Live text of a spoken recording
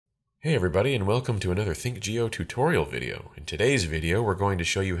Hey everybody, and welcome to another ThinkGeo tutorial video. In today's video we're going to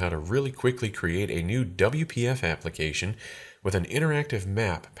show you how to really quickly create a new WPF application with an interactive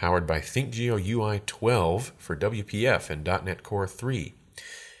map powered by ThinkGeo UI 12 for WPF and .NET Core 3.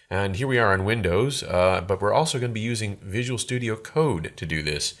 And here we are on Windows, but we're also going to be using Visual Studio Code to do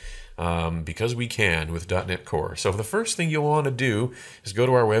this because we can with .NET Core. So the first thing you'll want to do is go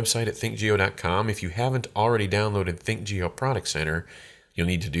to our website at ThinkGeo.com. If you haven't already downloaded ThinkGeo Product Center, you'll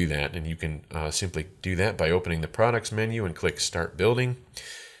need to do that, and you can simply do that by opening the Products menu and click Start Building.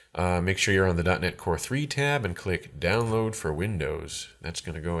 Make sure you're on the .NET Core 3 tab and click Download for Windows. That's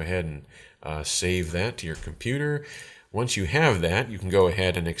going to go ahead and save that to your computer. Once you have that, you can go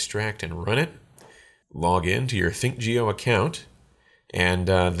ahead and extract and run it. Log in to your ThinkGeo account, and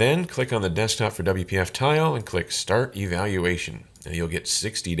then click on the Desktop for WPF tile and click Start Evaluation. And you'll get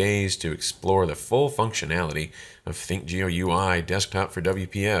 60 days to explore the full functionality of ThinkGeo UI Desktop for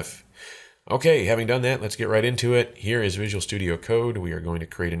WPF. Okay, having done that, let's get right into it. Here is Visual Studio Code. We are going to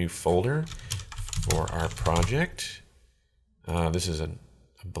create a new folder for our project. This is a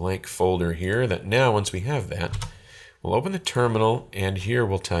blank folder here that now, once we have that, we'll open the terminal, and here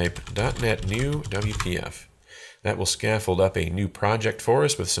we'll type .NET New WPF. That will scaffold up a new project for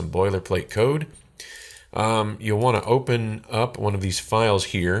us with some boilerplate code. You'll want to open up one of these files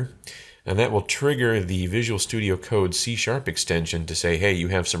here, and that will trigger the Visual Studio Code C# extension to say, hey, you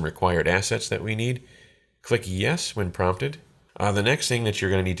have some required assets that we need. Click Yes when prompted. The next thing that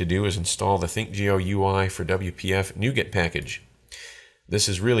you're going to need to do is install the ThinkGeo UI for WPF NuGet package. This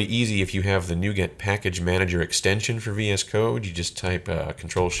is really easy if you have the NuGet Package Manager extension for VS Code. You just type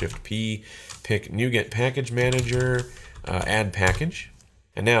Control-Shift-P, pick NuGet Package Manager, add package.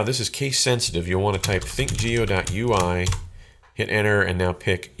 And now this is case sensitive. You'll want to type thinkgeo.ui, hit enter, and now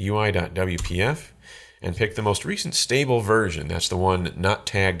pick ui.wpf, and pick the most recent stable version. That's the one not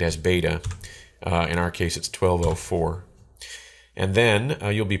tagged as beta. In our case, it's 12.04. And then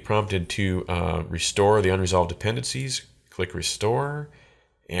you'll be prompted to restore the unresolved dependencies. Click Restore,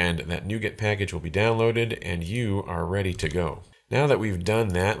 and that NuGet package will be downloaded, and you are ready to go. Now that we've done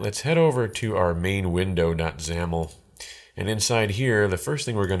that, let's head over to our main window.xaml. And inside here, the first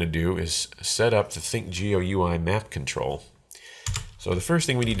thing we're going to do is set up the ThinkGeo UI map control. So the first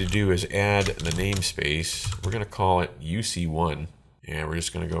thing we need to do is add the namespace. We're going to call it UC1. And we're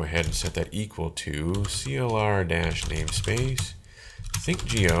just going to go ahead and set that equal to CLR-namespace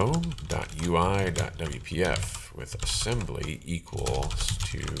ThinkGeo.ui.wpf with assembly equals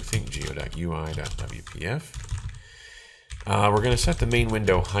to ThinkGeo.ui.wpf. We're going to set the main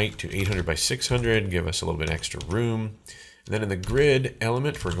window height to 800 by 600, give us a little bit extra room. And then in the grid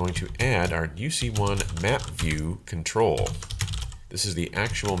element, we're going to add our UC1 map view control. This is the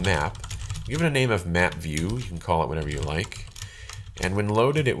actual map. Give it a name of map view. You can call it whatever you like. And when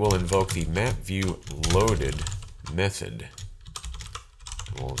loaded, it will invoke the map view loaded method.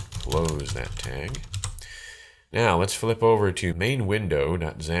 We'll close that tag. Now let's flip over to main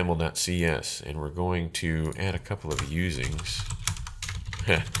window.xaml.cs, and we're going to add a couple of usings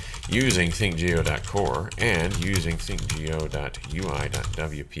using ThinkGeo.core and using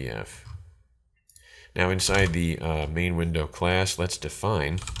ThinkGeo.ui.wpf. Now inside the main window class, let's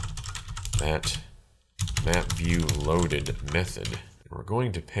define that map view loaded method. We're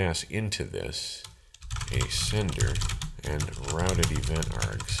going to pass into this a sender and routed event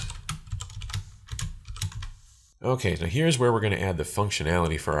args. Okay, so here's where we're going to add the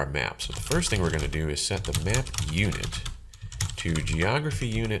functionality for our map. So the first thing we're going to do is set the map unit to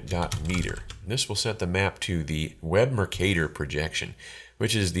geographyunit.meter. This will set the map to the Web Mercator projection,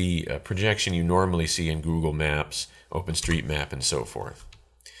 which is the projection you normally see in Google Maps, OpenStreetMap, and so forth.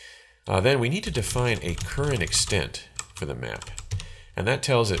 Then we need to define a current extent for the map. And that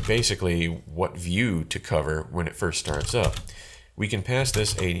tells it basically what view to cover when it first starts up. We can pass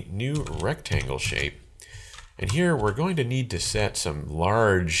this a new rectangle shape. And here we're going to need to set some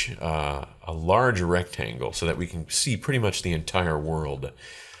a large rectangle so that we can see pretty much the entire world.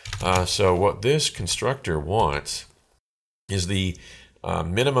 So what this constructor wants is the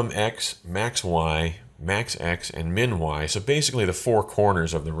minimum x, max y, max x, and min y. So basically the four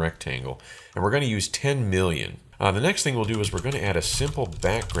corners of the rectangle. And we're going to use 10 million. The next thing we'll do is we're going to add a simple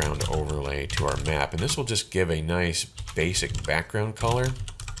background overlay to our map. And this will just give a nice basic background color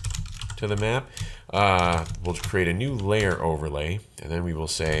to the map. We'll create a new layer overlay, and then we will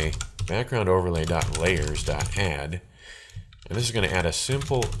say background overlay.layers.add, and this is going to add a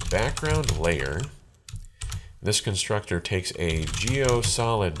simple background layer. This constructor takes a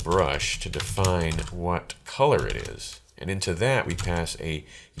geosolid brush to define what color it is, And into that we pass a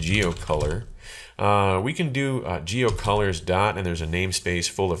geocolor. We can do geocolors dot, and there's a namespace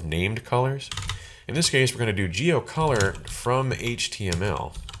full of named colors. In this case, we're going to do geocolor from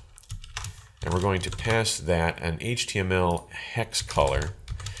HTML. And we're going to pass that an HTML hex color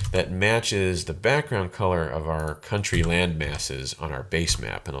that matches the background color of our country land masses on our base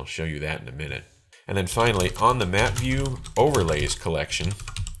map, and I'll show you that in a minute. And then finally, on the map view overlays collection,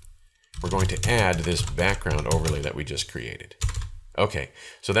 we're going to add this background overlay that we just created. Okay,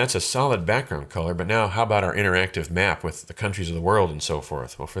 so that's a solid background color, but now how about our interactive map with the countries of the world and so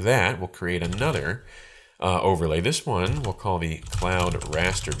forth? Well, for that, we'll create another overlay. This one we'll call the Cloud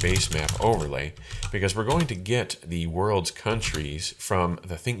Raster Basemap overlay, because we're going to get the world's countries from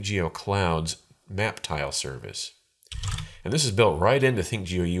the ThinkGeo Cloud's map tile service. And this is built right into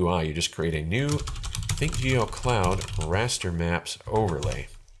ThinkGeo UI. You just create a new ThinkGeo Cloud Raster Maps overlay.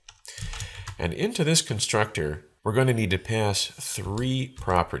 And into this constructor, we're going to need to pass 3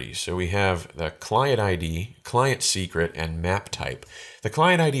 properties. So we have the client ID, client secret, and map type. The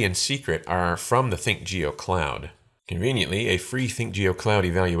client ID and secret are from the ThinkGeo Cloud. Conveniently, a free ThinkGeo Cloud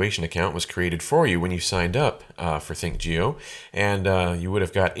evaluation account was created for you when you signed up for ThinkGeo, and you would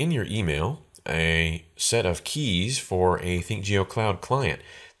have got in your email a set of keys for a ThinkGeo Cloud client.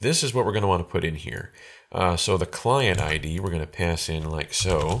 This is what we're going to want to put in here. So the client ID we're going to pass in like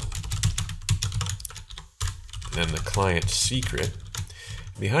so. Then the client secret.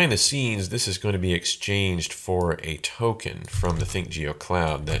 Behind the scenes, this is going to be exchanged for a token from the ThinkGeo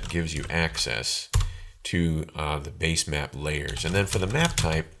Cloud that gives you access to the base map layers. And then for the map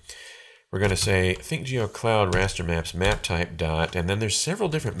type, we're going to say ThinkGeo Cloud Raster Maps map type dot, and then there's several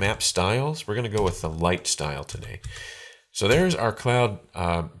different map styles. We're going to go with the light style today. So there's our cloud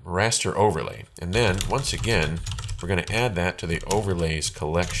raster overlay. And then once again, we're going to add that to the overlays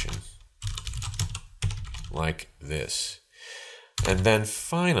collection like this. And then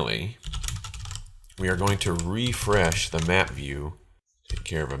finally, we are going to refresh the map view. Take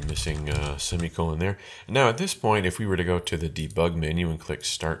care of a missing semicolon there. Now at this point, if we were to go to the debug menu and click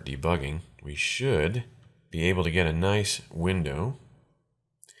Start Debugging, we should be able to get a nice window.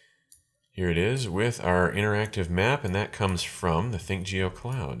 Here it is with our interactive map, and that comes from the ThinkGeo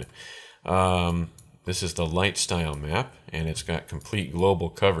Cloud. This is the light style map, and it's got complete global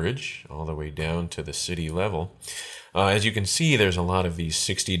coverage all the way down to the city level. As you can see, there's a lot of these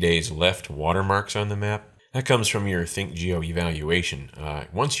 60 days left watermarks on the map. That comes from your ThinkGeo evaluation.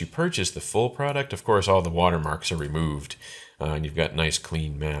 Once you purchase the full product, of course, all the watermarks are removed, and you've got nice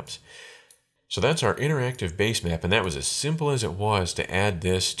clean maps. So that's our interactive base map, and that was as simple as it was to add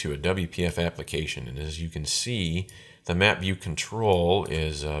this to a WPF application. And as you can see, the map view control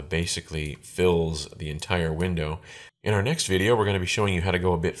is basically fills the entire window. In our next video, we're going to be showing you how to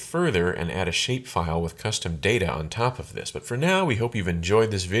go a bit further and add a shapefile with custom data on top of this. But for now, we hope you've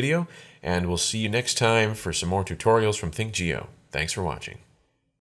enjoyed this video, and we'll see you next time for some more tutorials from ThinkGeo. Thanks for watching.